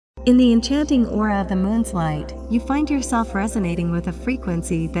In the enchanting aura of the moon's light, you find yourself resonating with a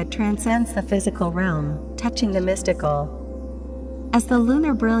frequency that transcends the physical realm, touching the mystical. As the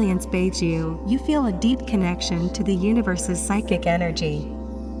lunar brilliance bathes you, you feel a deep connection to the universe's psychic energy.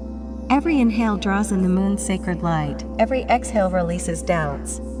 Every inhale draws in the moon's sacred light, every exhale releases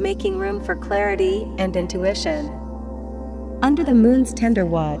doubts, making room for clarity and intuition. Under the moon's tender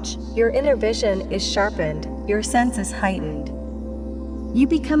watch, your inner vision is sharpened, your sense is heightened. You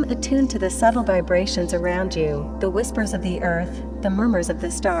become attuned to the subtle vibrations around you, the whispers of the earth, the murmurs of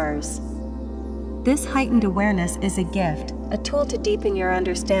the stars. This heightened awareness is a gift, a tool to deepen your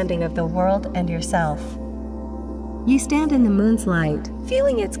understanding of the world and yourself. You stand in the moon's light,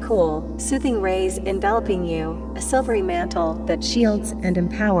 feeling its cool, soothing rays enveloping you, a silvery mantle that shields and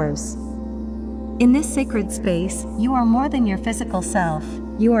empowers. In this sacred space, you are more than your physical self,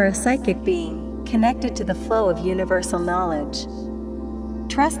 you are a psychic being, connected to the flow of universal knowledge.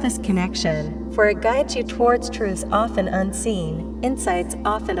 Trust this connection, for it guides you towards truths often unseen, insights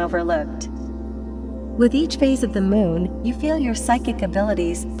often overlooked. With each phase of the moon, you feel your psychic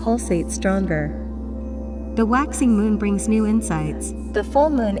abilities pulsate stronger. The waxing moon brings new insights, the full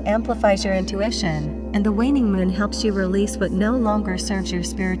moon amplifies your intuition, and the waning moon helps you release what no longer serves your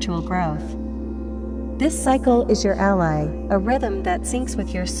spiritual growth. This cycle is your ally, a rhythm that syncs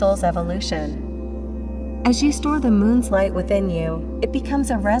with your soul's evolution. As you store the moon's light within you, it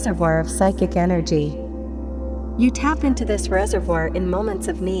becomes a reservoir of psychic energy. You tap into this reservoir in moments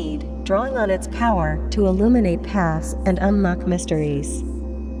of need, drawing on its power to illuminate paths and unlock mysteries.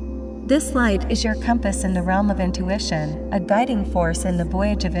 This light is your compass in the realm of intuition, a guiding force in the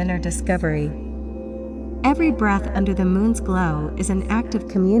voyage of inner discovery. Every breath under the moon's glow is an act of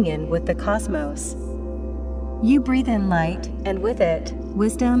communion with the cosmos. You breathe in light, and with it,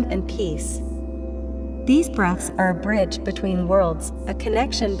 wisdom and peace. These breaths are a bridge between worlds, a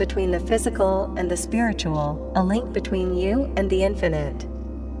connection between the physical and the spiritual, a link between you and the infinite.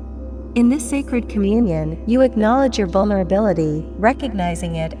 In this sacred communion, you acknowledge your vulnerability,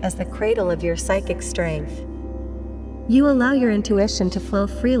 recognizing it as the cradle of your psychic strength. You allow your intuition to flow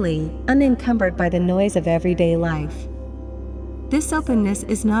freely, unencumbered by the noise of everyday life. This openness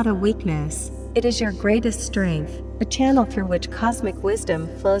is not a weakness, it is your greatest strength, a channel through which cosmic wisdom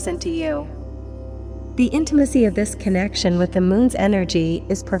flows into you. The intimacy of this connection with the moon's energy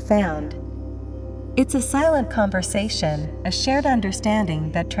is profound. It's a silent conversation, a shared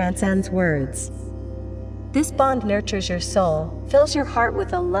understanding that transcends words. This bond nurtures your soul, fills your heart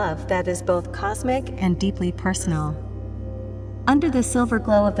with a love that is both cosmic and deeply personal. Under the silver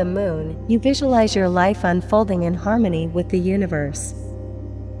glow of the moon, you visualize your life unfolding in harmony with the universe.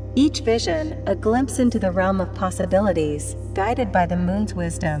 Each vision, a glimpse into the realm of possibilities, guided by the moon's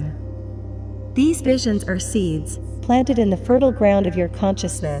wisdom. These visions are seeds, planted in the fertile ground of your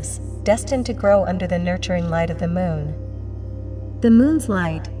consciousness, destined to grow under the nurturing light of the moon. The moon's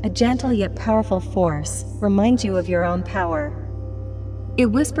light, a gentle yet powerful force, reminds you of your own power. It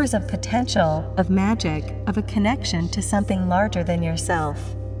whispers of potential, of magic, of a connection to something larger than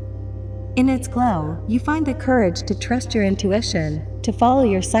yourself. In its glow, you find the courage to trust your intuition, to follow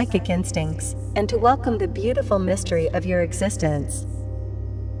your psychic instincts, and to welcome the beautiful mystery of your existence.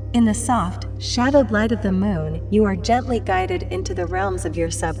 In the soft, shadowed light of the moon, you are gently guided into the realms of your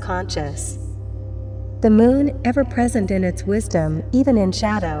subconscious. The moon, ever present in its wisdom, even in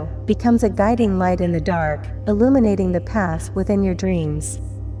shadow, becomes a guiding light in the dark, illuminating the paths within your dreams.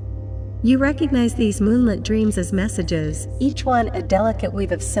 You recognize these moonlit dreams as messages, each one a delicate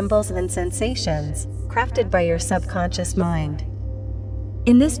weave of symbols and sensations, crafted by your subconscious mind.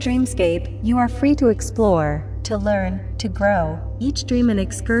 In this dreamscape, you are free to explore, to learn, to grow, each dream an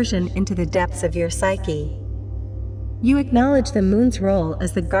excursion into the depths of your psyche. You acknowledge the moon's role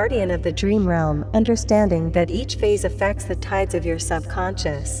as the guardian of the dream realm, understanding that each phase affects the tides of your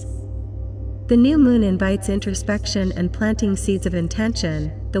subconscious. The new moon invites introspection and planting seeds of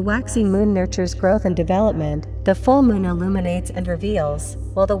intention, the waxing moon nurtures growth and development, the full moon illuminates and reveals,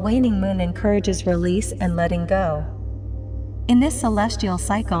 while the waning moon encourages release and letting go. In this celestial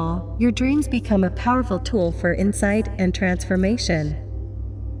cycle, your dreams become a powerful tool for insight and transformation.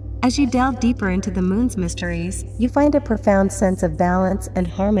 As you delve deeper into the moon's mysteries, you find a profound sense of balance and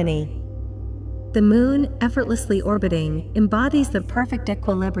harmony. The moon, effortlessly orbiting, embodies the perfect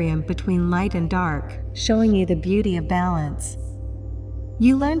equilibrium between light and dark, showing you the beauty of balance.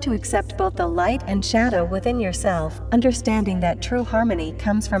 You learn to accept both the light and shadow within yourself, understanding that true harmony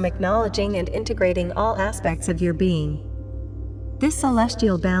comes from acknowledging and integrating all aspects of your being. This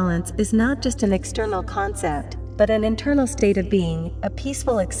celestial balance is not just an external concept, but an internal state of being, a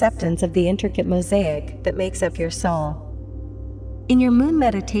peaceful acceptance of the intricate mosaic that makes up your soul. In your moon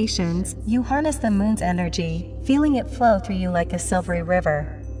meditations, you harness the moon's energy, feeling it flow through you like a silvery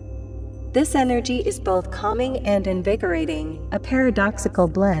river. This energy is both calming and invigorating, a paradoxical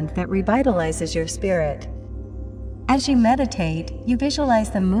blend that revitalizes your spirit. As you meditate, you visualize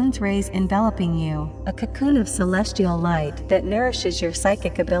the moon's rays enveloping you, a cocoon of celestial light that nourishes your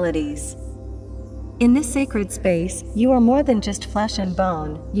psychic abilities. In this sacred space, you are more than just flesh and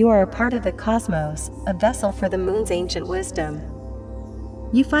bone, you are a part of the cosmos, a vessel for the moon's ancient wisdom.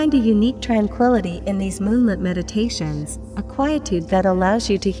 You find a unique tranquility in these moonlit meditations, a quietude that allows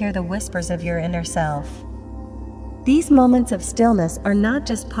you to hear the whispers of your inner self. These moments of stillness are not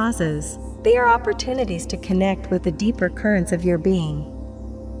just pauses, they are opportunities to connect with the deeper currents of your being.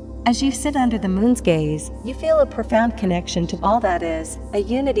 As you sit under the moon's gaze, you feel a profound connection to all that is, a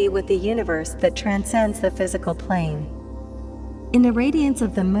unity with the universe that transcends the physical plane. In the radiance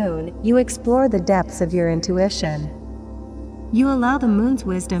of the moon, you explore the depths of your intuition. You allow the moon's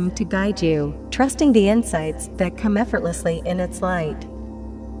wisdom to guide you, trusting the insights that come effortlessly in its light.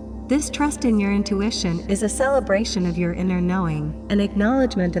 This trust in your intuition is a celebration of your inner knowing, an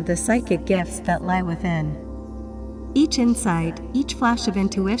acknowledgement of the psychic gifts that lie within. Each insight, each flash of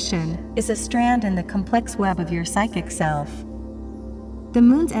intuition, is a strand in the complex web of your psychic self. The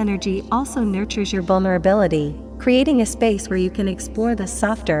moon's energy also nurtures your vulnerability, creating a space where you can explore the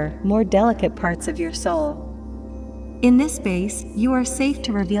softer, more delicate parts of your soul. In this space, you are safe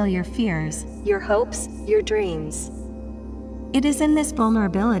to reveal your fears, your hopes, your dreams. It is in this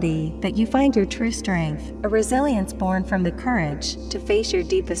vulnerability that you find your true strength, a resilience born from the courage to face your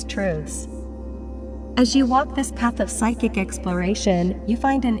deepest truths. As you walk this path of psychic exploration, you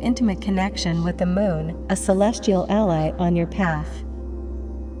find an intimate connection with the moon, a celestial ally on your path.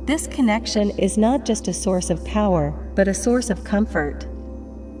 This connection is not just a source of power, but a source of comfort.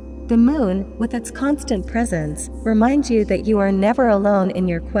 The moon, with its constant presence, reminds you that you are never alone in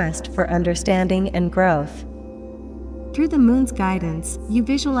your quest for understanding and growth. Through the moon's guidance, you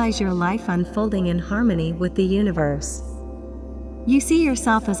visualize your life unfolding in harmony with the universe. You see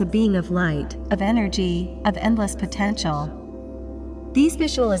yourself as a being of light, of energy, of endless potential. These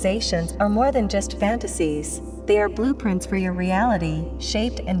visualizations are more than just fantasies, they are blueprints for your reality,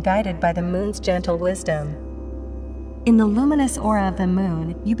 shaped and guided by the moon's gentle wisdom. In the luminous aura of the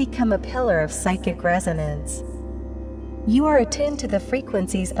moon, you become a pillar of psychic resonance. You are attuned to the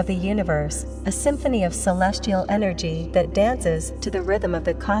frequencies of the universe, a symphony of celestial energy that dances to the rhythm of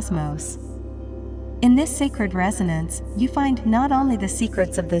the cosmos. In this sacred resonance, you find not only the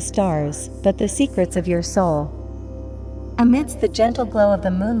secrets of the stars, but the secrets of your soul. Amidst the gentle glow of the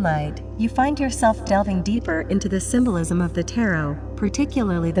moonlight, you find yourself delving deeper into the symbolism of the tarot,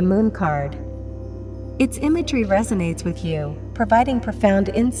 particularly the moon card. Its imagery resonates with you, providing profound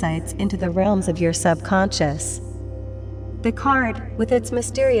insights into the realms of your subconscious. The card, with its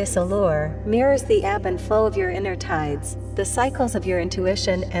mysterious allure, mirrors the ebb and flow of your inner tides, the cycles of your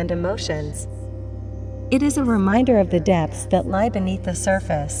intuition and emotions. It is a reminder of the depths that lie beneath the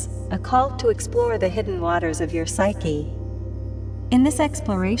surface, a call to explore the hidden waters of your psyche. In this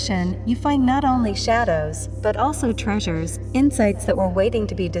exploration, you find not only shadows, but also treasures, insights that were waiting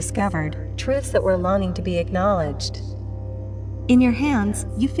to be discovered, truths that were longing to be acknowledged. In your hands,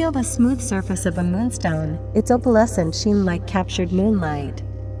 you feel the smooth surface of a moonstone, its opalescent sheen like captured moonlight.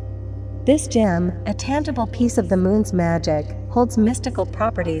 This gem, a tangible piece of the moon's magic, holds mystical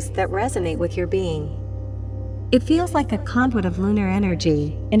properties that resonate with your being. It feels like a conduit of lunar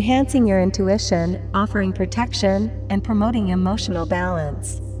energy, enhancing your intuition, offering protection, and promoting emotional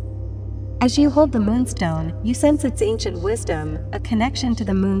balance. As you hold the moonstone, you sense its ancient wisdom, a connection to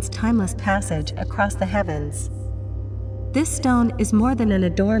the moon's timeless passage across the heavens. This stone is more than an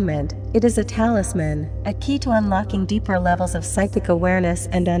adornment, it is a talisman, a key to unlocking deeper levels of psychic awareness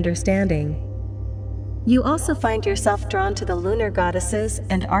and understanding. You also find yourself drawn to the lunar goddesses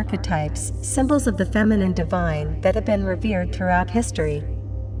and archetypes, symbols of the feminine divine that have been revered throughout history.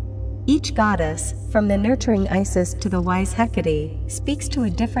 Each goddess, from the nurturing Isis to the wise Hecate, speaks to a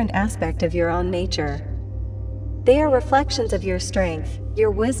different aspect of your own nature. They are reflections of your strength,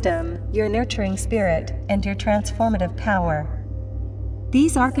 your wisdom, your nurturing spirit, and your transformative power.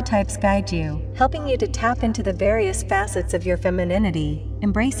 These archetypes guide you, helping you to tap into the various facets of your femininity,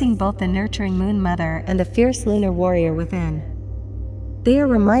 embracing both the nurturing moon mother and the fierce lunar warrior within. They are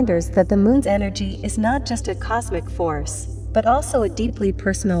reminders that the moon's energy is not just a cosmic force, but also a deeply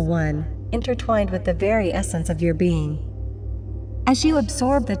personal one, intertwined with the very essence of your being. As you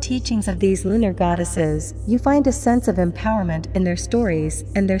absorb the teachings of these lunar goddesses, you find a sense of empowerment in their stories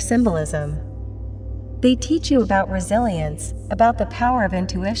and their symbolism. They teach you about resilience, about the power of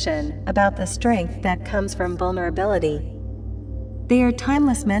intuition, about the strength that comes from vulnerability. They are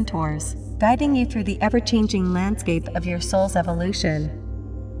timeless mentors, guiding you through the ever-changing landscape of your soul's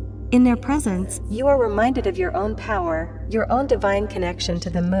evolution. In their presence, you are reminded of your own power, your own divine connection to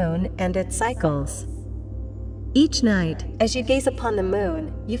the moon and its cycles. Each night, as you gaze upon the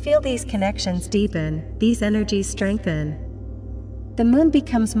moon, you feel these connections deepen, these energies strengthen. The moon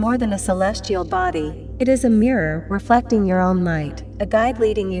becomes more than a celestial body. It is a mirror reflecting your own light, a guide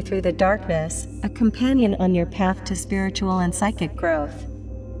leading you through the darkness, a companion on your path to spiritual and psychic growth.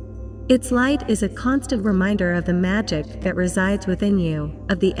 Its light is a constant reminder of the magic that resides within you,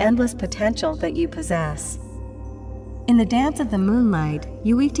 of the endless potential that you possess. In the dance of the moonlight,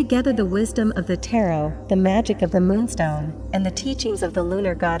 you weave together the wisdom of the tarot, the magic of the moonstone, and the teachings of the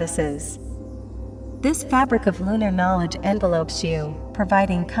lunar goddesses. This fabric of lunar knowledge envelopes you,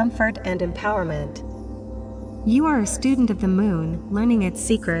 providing comfort and empowerment. You are a student of the moon, learning its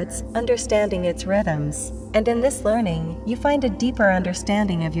secrets, understanding its rhythms, and in this learning, you find a deeper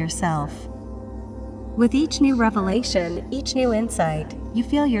understanding of yourself. With each new revelation, each new insight, you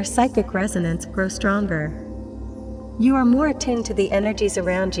feel your psychic resonance grow stronger. You are more attuned to the energies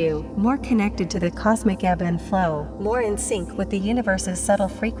around you, more connected to the cosmic ebb and flow, more in sync with the universe's subtle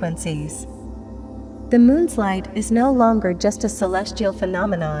frequencies. The moon's light is no longer just a celestial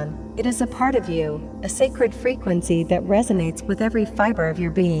phenomenon, it is a part of you, a sacred frequency that resonates with every fiber of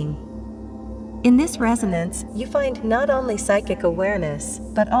your being. In this resonance, you find not only psychic awareness,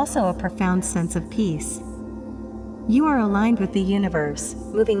 but also a profound sense of peace. You are aligned with the universe,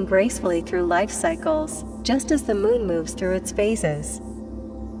 moving gracefully through life cycles, just as the moon moves through its phases.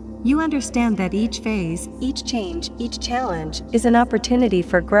 You understand that each phase, each change, each challenge is an opportunity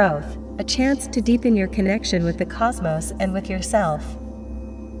for growth, a chance to deepen your connection with the cosmos and with yourself.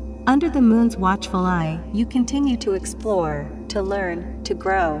 Under the moon's watchful eye, you continue to explore, to learn, to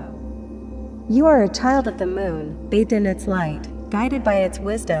grow. You are a child of the moon, bathed in its light, guided by its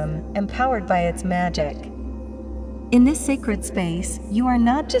wisdom, empowered by its magic. In this sacred space, you are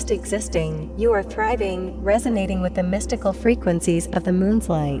not just existing, you are thriving, resonating with the mystical frequencies of the moon's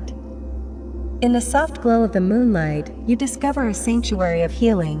light. In the soft glow of the moonlight, you discover a sanctuary of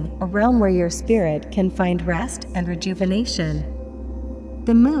healing, a realm where your spirit can find rest and rejuvenation.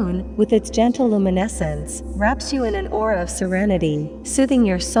 The moon, with its gentle luminescence, wraps you in an aura of serenity, soothing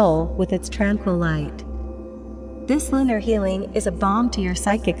your soul with its tranquil light. This lunar healing is a balm to your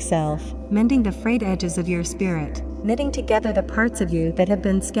psychic self, mending the frayed edges of your spirit, knitting together the parts of you that have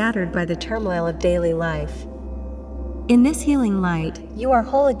been scattered by the turmoil of daily life. In this healing light, you are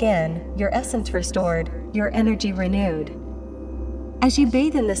whole again, your essence restored, your energy renewed. As you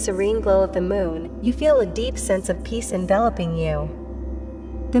bathe in the serene glow of the moon, you feel a deep sense of peace enveloping you.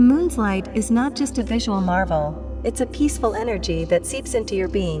 The moon's light is not just a visual marvel, it's a peaceful energy that seeps into your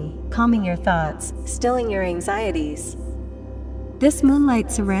being, calming your thoughts, stilling your anxieties. This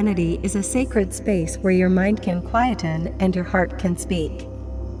moonlight serenity is a sacred space where your mind can quieten and your heart can speak.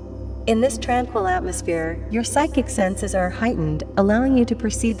 In this tranquil atmosphere, your psychic senses are heightened, allowing you to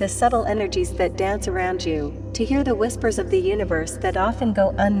perceive the subtle energies that dance around you, to hear the whispers of the universe that often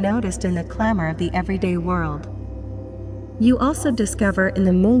go unnoticed in the clamor of the everyday world. You also discover in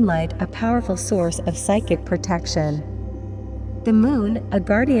the moonlight a powerful source of psychic protection. The moon, a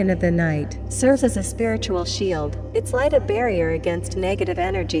guardian of the night, serves as a spiritual shield, its light a barrier against negative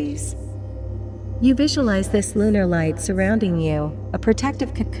energies. You visualize this lunar light surrounding you, a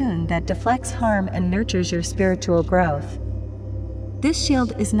protective cocoon that deflects harm and nurtures your spiritual growth. This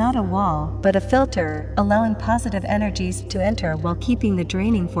shield is not a wall, but a filter, allowing positive energies to enter while keeping the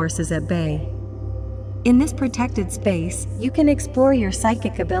draining forces at bay. In this protected space, you can explore your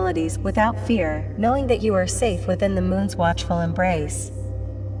psychic abilities without fear, knowing that you are safe within the moon's watchful embrace.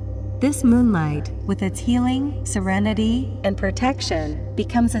 This moonlight, with its healing, serenity, and protection,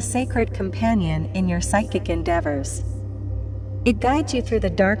 becomes a sacred companion in your psychic endeavors. It guides you through the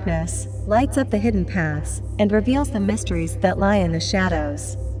darkness, lights up the hidden paths, and reveals the mysteries that lie in the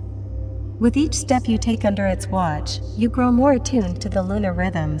shadows. With each step you take under its watch, you grow more attuned to the lunar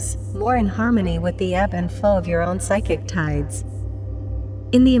rhythms, more in harmony with the ebb and flow of your own psychic tides.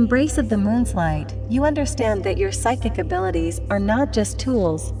 In the embrace of the moon's light, you understand that your psychic abilities are not just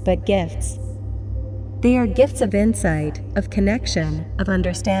tools, but gifts. They are gifts of insight, of connection, of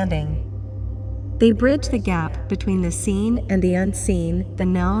understanding. They bridge the gap between the seen and the unseen, the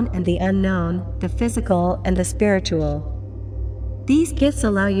known and the unknown, the physical and the spiritual. These gifts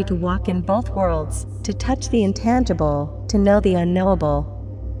allow you to walk in both worlds, to touch the intangible, to know the unknowable.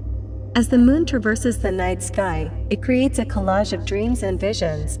 As the moon traverses the night sky, it creates a collage of dreams and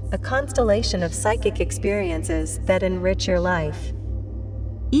visions, a constellation of psychic experiences that enrich your life.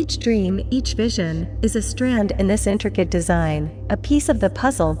 Each dream, each vision, is a strand in this intricate design, a piece of the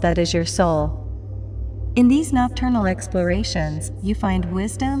puzzle that is your soul. In these nocturnal explorations, you find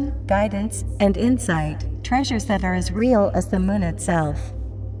wisdom, guidance, and insight, treasures that are as real as the moon itself.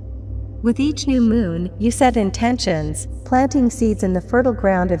 With each new moon, you set intentions, planting seeds in the fertile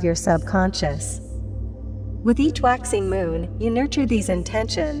ground of your subconscious. With each waxing moon, you nurture these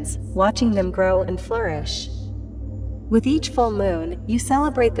intentions, watching them grow and flourish. With each full moon, you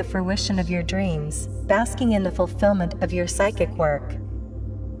celebrate the fruition of your dreams, basking in the fulfillment of your psychic work.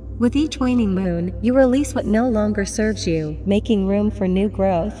 With each waning moon, you release what no longer serves you, making room for new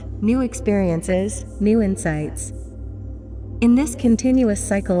growth, new experiences, new insights. In this continuous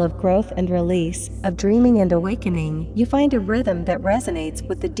cycle of growth and release, of dreaming and awakening, you find a rhythm that resonates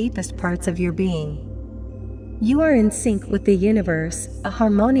with the deepest parts of your being. You are in sync with the universe, a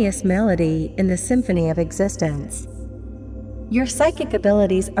harmonious melody in the symphony of existence. Your psychic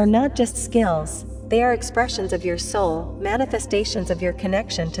abilities are not just skills, they are expressions of your soul, manifestations of your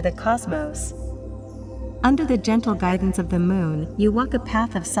connection to the cosmos. Under the gentle guidance of the moon, you walk a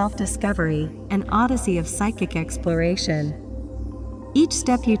path of self-discovery, an odyssey of psychic exploration. Each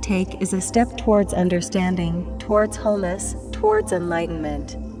step you take is a step towards understanding, towards wholeness, towards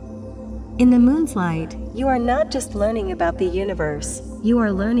enlightenment. In the moon's light, you are not just learning about the universe, you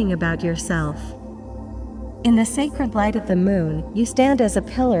are learning about yourself. In the sacred light of the moon, you stand as a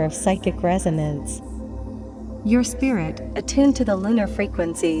pillar of psychic resonance. Your spirit, attuned to the lunar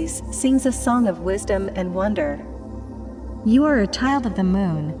frequencies, sings a song of wisdom and wonder. You are a child of the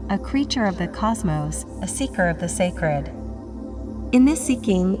moon, a creature of the cosmos, a seeker of the sacred. In this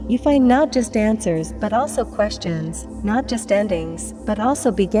seeking, you find not just answers but also questions, not just endings, but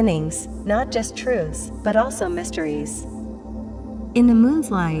also beginnings, not just truths, but also mysteries. In the moon's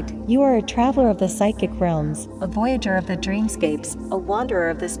light, you are a traveler of the psychic realms, a voyager of the dreamscapes, a wanderer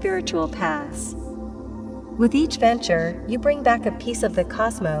of the spiritual paths. With each venture, you bring back a piece of the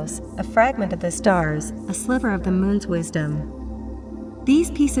cosmos, a fragment of the stars, a sliver of the moon's wisdom.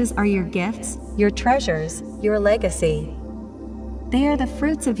 These pieces are your gifts, your treasures, your legacy. They are the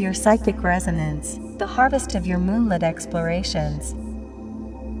fruits of your psychic resonance, the harvest of your moonlit explorations.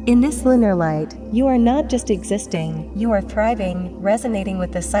 In this lunar light, you are not just existing, you are thriving, resonating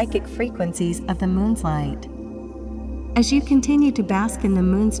with the psychic frequencies of the moon's light. As you continue to bask in the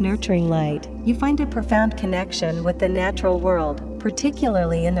moon's nurturing light, you find a profound connection with the natural world,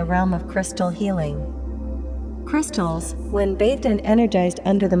 particularly in the realm of crystal healing. Crystals, when bathed and energized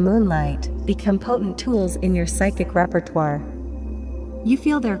under the moonlight, become potent tools in your psychic repertoire. You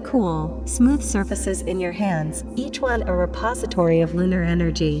feel their cool, smooth surfaces in your hands, each one a repository of lunar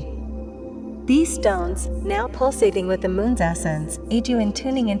energy. These stones, now pulsating with the moon's essence, aid you in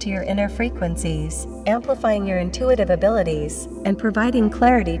tuning into your inner frequencies, amplifying your intuitive abilities, and providing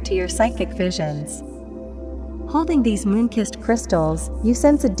clarity to your psychic visions. Holding these moon-kissed crystals, you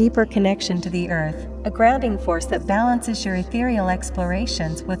sense a deeper connection to the earth, a grounding force that balances your ethereal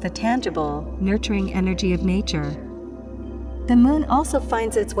explorations with the tangible, nurturing energy of nature. The moon also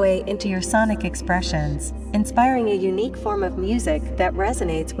finds its way into your sonic expressions, inspiring a unique form of music that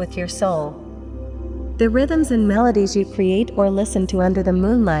resonates with your soul. The rhythms and melodies you create or listen to under the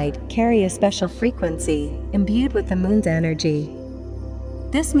moonlight carry a special frequency, imbued with the moon's energy.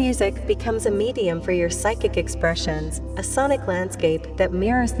 This music becomes a medium for your psychic expressions, a sonic landscape that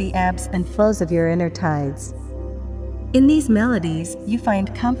mirrors the ebbs and flows of your inner tides. In these melodies, you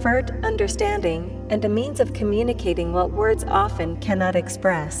find comfort, understanding, and a means of communicating what words often cannot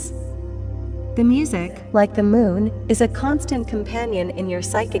express. The music, like the moon, is a constant companion in your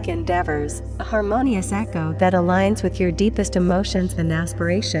psychic endeavors, a harmonious echo that aligns with your deepest emotions and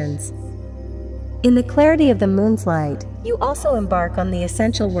aspirations. In the clarity of the moon's light, you also embark on the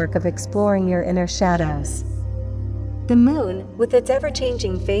essential work of exploring your inner shadows. The moon, with its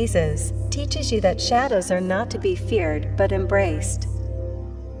ever-changing phases, teaches you that shadows are not to be feared but embraced.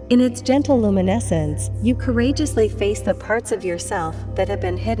 In its gentle luminescence, you courageously face the parts of yourself that have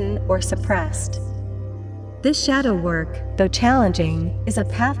been hidden or suppressed. This shadow work, though challenging, is a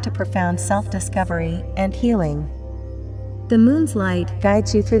path to profound self-discovery and healing. The moon's light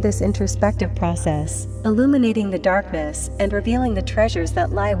guides you through this introspective process, illuminating the darkness and revealing the treasures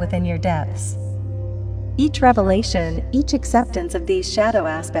that lie within your depths. Each revelation, each acceptance of these shadow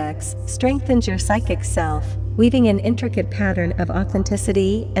aspects, strengthens your psychic self, weaving an intricate pattern of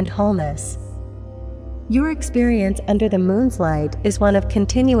authenticity and wholeness. Your experience under the moon's light is one of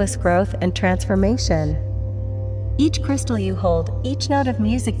continuous growth and transformation. Each crystal you hold, each note of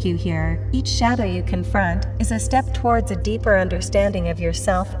music you hear, each shadow you confront, is a step towards a deeper understanding of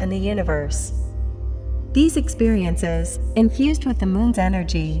yourself and the universe. These experiences, infused with the moon's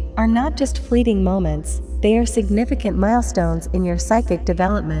energy, are not just fleeting moments, they are significant milestones in your psychic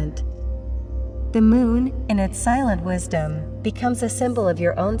development. The moon, in its silent wisdom, becomes a symbol of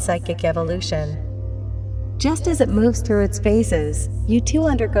your own psychic evolution. Just as it moves through its phases, you too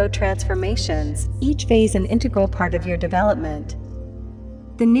undergo transformations, each phase an integral part of your development.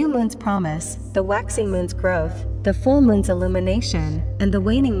 The new moon's promise, the waxing moon's growth, the full moon's illumination, and the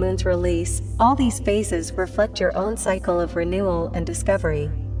waning moon's release, all these phases reflect your own cycle of renewal and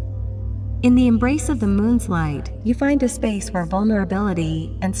discovery. In the embrace of the moon's light, you find a space where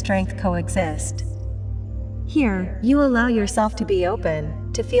vulnerability and strength coexist. Here, you allow yourself to be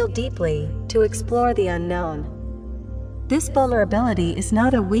open, to feel deeply, to explore the unknown. This vulnerability is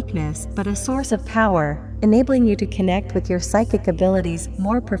not a weakness but a source of power, enabling you to connect with your psychic abilities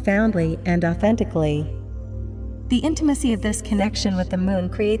more profoundly and authentically. The intimacy of this connection with the moon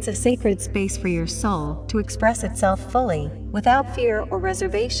creates a sacred space for your soul to express itself fully, without fear or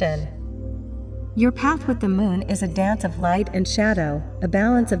reservation. Your path with the moon is a dance of light and shadow, a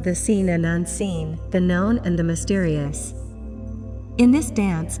balance of the seen and unseen, the known and the mysterious. In this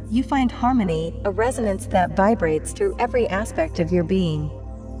dance, you find harmony, a resonance that vibrates through every aspect of your being.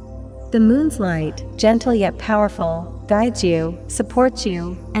 The moon's light, gentle yet powerful, guides you, supports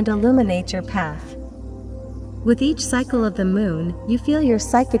you, and illuminates your path. With each cycle of the moon, you feel your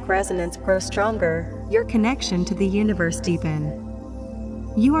psychic resonance grow stronger, your connection to the universe deepen.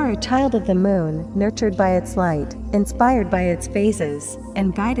 You are a child of the moon, nurtured by its light, inspired by its phases,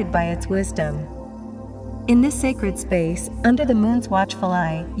 and guided by its wisdom. In this sacred space, under the moon's watchful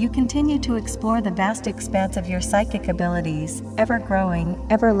eye, you continue to explore the vast expanse of your psychic abilities, ever growing,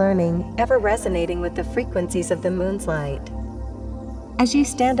 ever learning, ever resonating with the frequencies of the moon's light. As you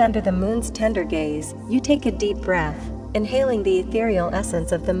stand under the moon's tender gaze, you take a deep breath, inhaling the ethereal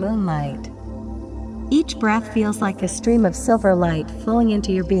essence of the moonlight. Each breath feels like a stream of silver light flowing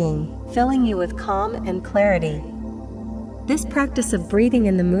into your being, filling you with calm and clarity. This practice of breathing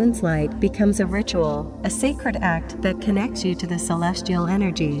in the moon's light becomes a ritual, a sacred act that connects you to the celestial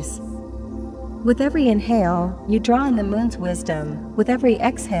energies. With every inhale, you draw in the moon's wisdom. With every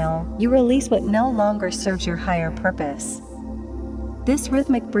exhale, you release what no longer serves your higher purpose. This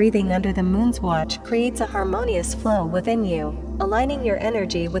rhythmic breathing under the moon's watch creates a harmonious flow within you, aligning your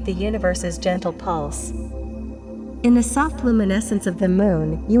energy with the universe's gentle pulse. In the soft luminescence of the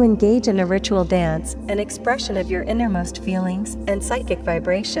moon, you engage in a ritual dance, an expression of your innermost feelings and psychic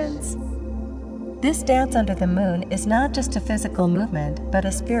vibrations. This dance under the moon is not just a physical movement, but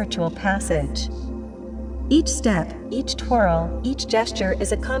a spiritual passage. Each step, each twirl, each gesture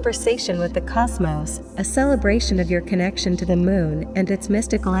is a conversation with the cosmos, a celebration of your connection to the moon and its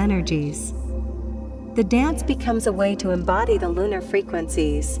mystical energies. The dance becomes a way to embody the lunar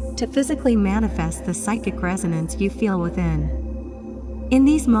frequencies, to physically manifest the psychic resonance you feel within. In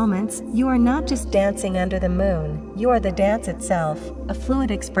these moments, you are not just dancing under the moon, you are the dance itself, a fluid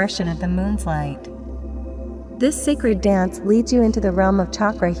expression of the moon's light. This sacred dance leads you into the realm of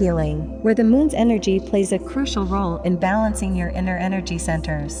chakra healing, where the moon's energy plays a crucial role in balancing your inner energy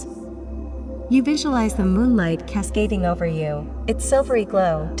centers. You visualize the moonlight cascading over you, its silvery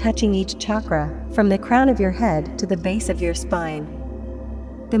glow touching each chakra, from the crown of your head to the base of your spine.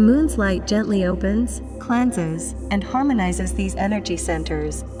 The moon's light gently opens, cleanses, and harmonizes these energy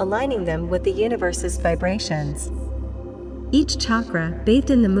centers, aligning them with the universe's vibrations. Each chakra, bathed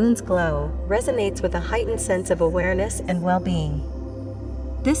in the moon's glow, resonates with a heightened sense of awareness and well-being.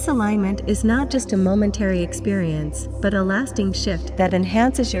 This alignment is not just a momentary experience, but a lasting shift that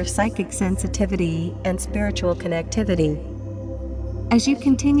enhances your psychic sensitivity and spiritual connectivity. As you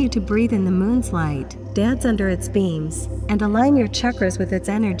continue to breathe in the moon's light, dance under its beams, and align your chakras with its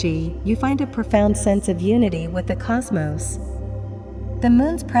energy, you find a profound sense of unity with the cosmos. The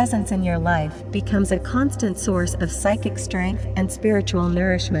moon's presence in your life becomes a constant source of psychic strength and spiritual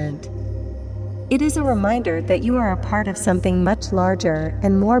nourishment. It is a reminder that you are a part of something much larger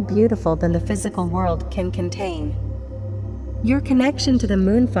and more beautiful than the physical world can contain. Your connection to the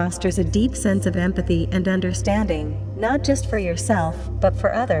moon fosters a deep sense of empathy and understanding, not just for yourself, but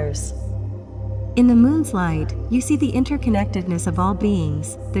for others. In the moon's light, you see the interconnectedness of all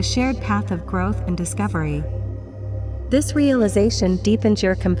beings, the shared path of growth and discovery. This realization deepens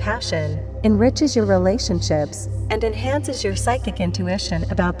your compassion, enriches your relationships, and enhances your psychic intuition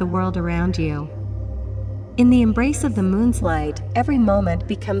about the world around you. In the embrace of the moon's light, every moment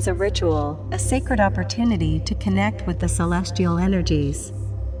becomes a ritual, a sacred opportunity to connect with the celestial energies.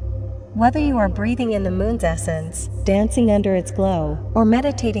 Whether you are breathing in the moon's essence, dancing under its glow, or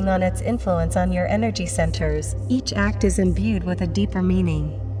meditating on its influence on your energy centers, each act is imbued with a deeper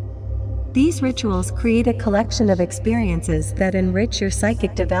meaning. These rituals create a collection of experiences that enrich your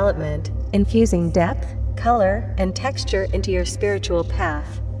psychic development, infusing depth, color, and texture into your spiritual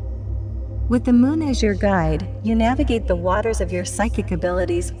path. With the moon as your guide, you navigate the waters of your psychic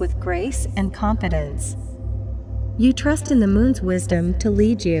abilities with grace and confidence. You trust in the moon's wisdom to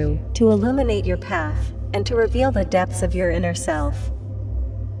lead you, to illuminate your path, and to reveal the depths of your inner self.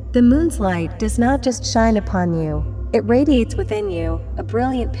 The moon's light does not just shine upon you, it radiates within you, a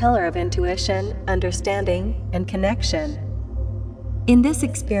brilliant pillar of intuition, understanding, and connection. In this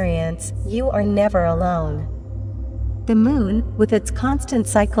experience, you are never alone. The moon, with its constant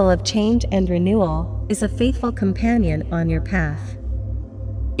cycle of change and renewal, is a faithful companion on your path.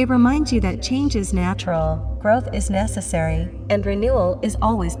 It reminds you that change is natural, growth is necessary, and renewal is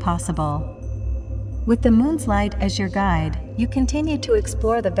always possible. With the moon's light as your guide, you continue to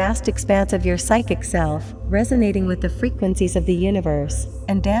explore the vast expanse of your psychic self, resonating with the frequencies of the universe,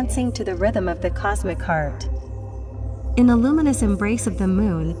 and dancing to the rhythm of the cosmic heart. In the luminous embrace of the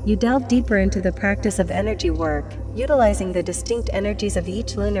moon, you delve deeper into the practice of energy work, utilizing the distinct energies of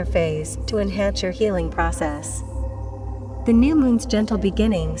each lunar phase to enhance your healing process. The new moon's gentle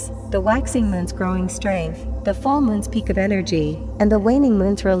beginnings, the waxing moon's growing strength, the full moon's peak of energy, and the waning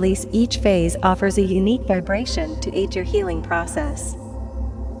moon's release, each phase offers a unique vibration to aid your healing process.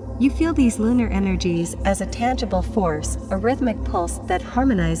 You feel these lunar energies as a tangible force, a rhythmic pulse that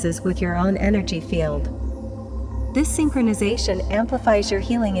harmonizes with your own energy field. This synchronization amplifies your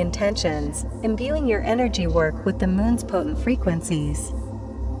healing intentions, imbuing your energy work with the moon's potent frequencies.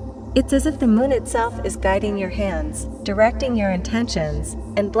 It's as if the moon itself is guiding your hands, directing your intentions,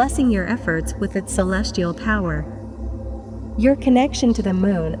 and blessing your efforts with its celestial power. Your connection to the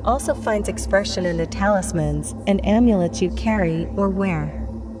moon also finds expression in the talismans and amulets you carry or wear.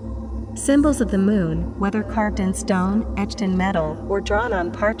 Symbols of the moon, whether carved in stone, etched in metal, or drawn on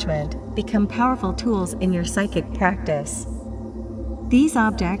parchment, become powerful tools in your psychic practice. These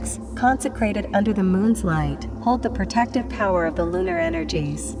objects, consecrated under the moon's light, hold the protective power of the lunar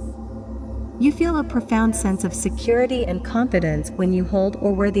energies. You feel a profound sense of security and confidence when you hold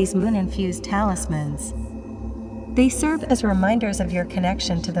or wear these moon-infused talismans. They serve as reminders of your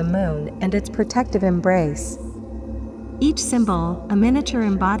connection to the moon and its protective embrace. Each symbol, a miniature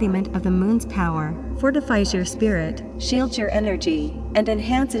embodiment of the moon's power, fortifies your spirit, shields your energy, and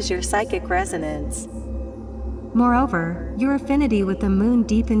enhances your psychic resonance. Moreover, your affinity with the moon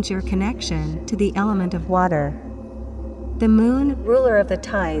deepens your connection to the element of water. The moon, ruler of the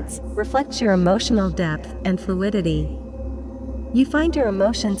tides, reflects your emotional depth and fluidity. You find your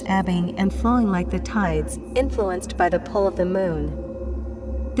emotions ebbing and flowing like the tides, influenced by the pull of the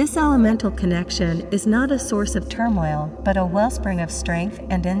moon. This elemental connection is not a source of turmoil, but a wellspring of strength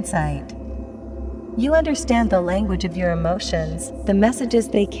and insight. You understand the language of your emotions, the messages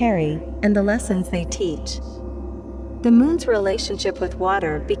they carry, and the lessons they teach. The moon's relationship with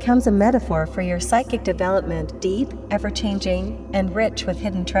water becomes a metaphor for your psychic development, deep, ever-changing, and rich with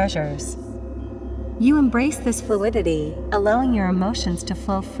hidden treasures. You embrace this fluidity, allowing your emotions to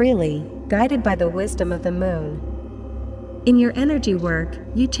flow freely, guided by the wisdom of the moon. In your energy work,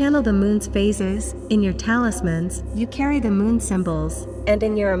 you channel the moon's phases, in your talismans, you carry the moon symbols, and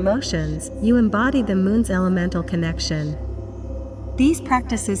in your emotions, you embody the moon's elemental connection. These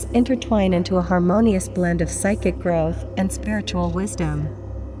practices intertwine into a harmonious blend of psychic growth and spiritual wisdom.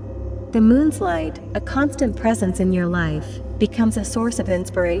 The moon's light, a constant presence in your life, becomes a source of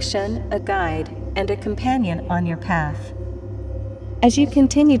inspiration, a guide, and a companion on your path. As you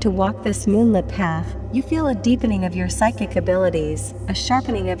continue to walk this moonlit path, you feel a deepening of your psychic abilities, a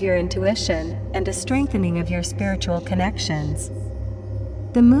sharpening of your intuition, and a strengthening of your spiritual connections.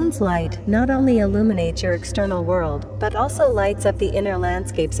 The moon's light not only illuminates your external world, but also lights up the inner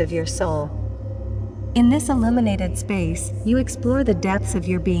landscapes of your soul. In this illuminated space, you explore the depths of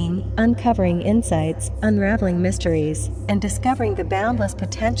your being, uncovering insights, unraveling mysteries, and discovering the boundless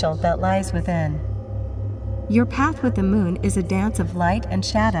potential that lies within. Your path with the moon is a dance of light and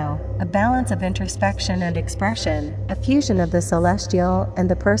shadow, a balance of introspection and expression, a fusion of the celestial and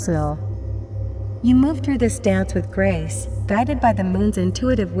the personal. You move through this dance with grace, guided by the moon's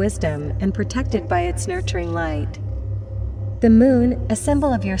intuitive wisdom and protected by its nurturing light. The moon, a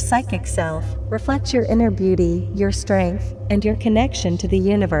symbol of your psychic self, reflects your inner beauty, your strength, and your connection to the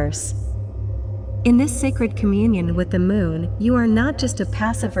universe. In this sacred communion with the moon, you are not just a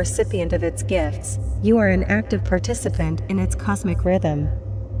passive recipient of its gifts, you are an active participant in its cosmic rhythm.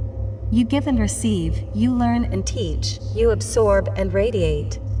 You give and receive, you learn and teach, you absorb and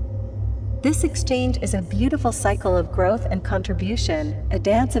radiate. This exchange is a beautiful cycle of growth and contribution, a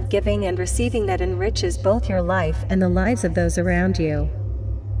dance of giving and receiving that enriches both your life and the lives of those around you.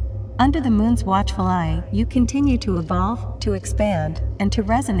 Under the moon's watchful eye, you continue to evolve, to expand, and to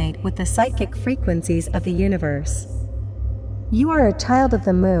resonate with the psychic frequencies of the universe. You are a child of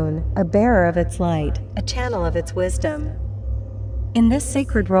the moon, a bearer of its light, a channel of its wisdom. In this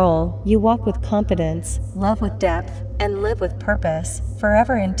sacred role, you walk with confidence, love with depth, and live with purpose,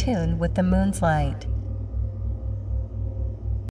 forever in tune with the moon's light.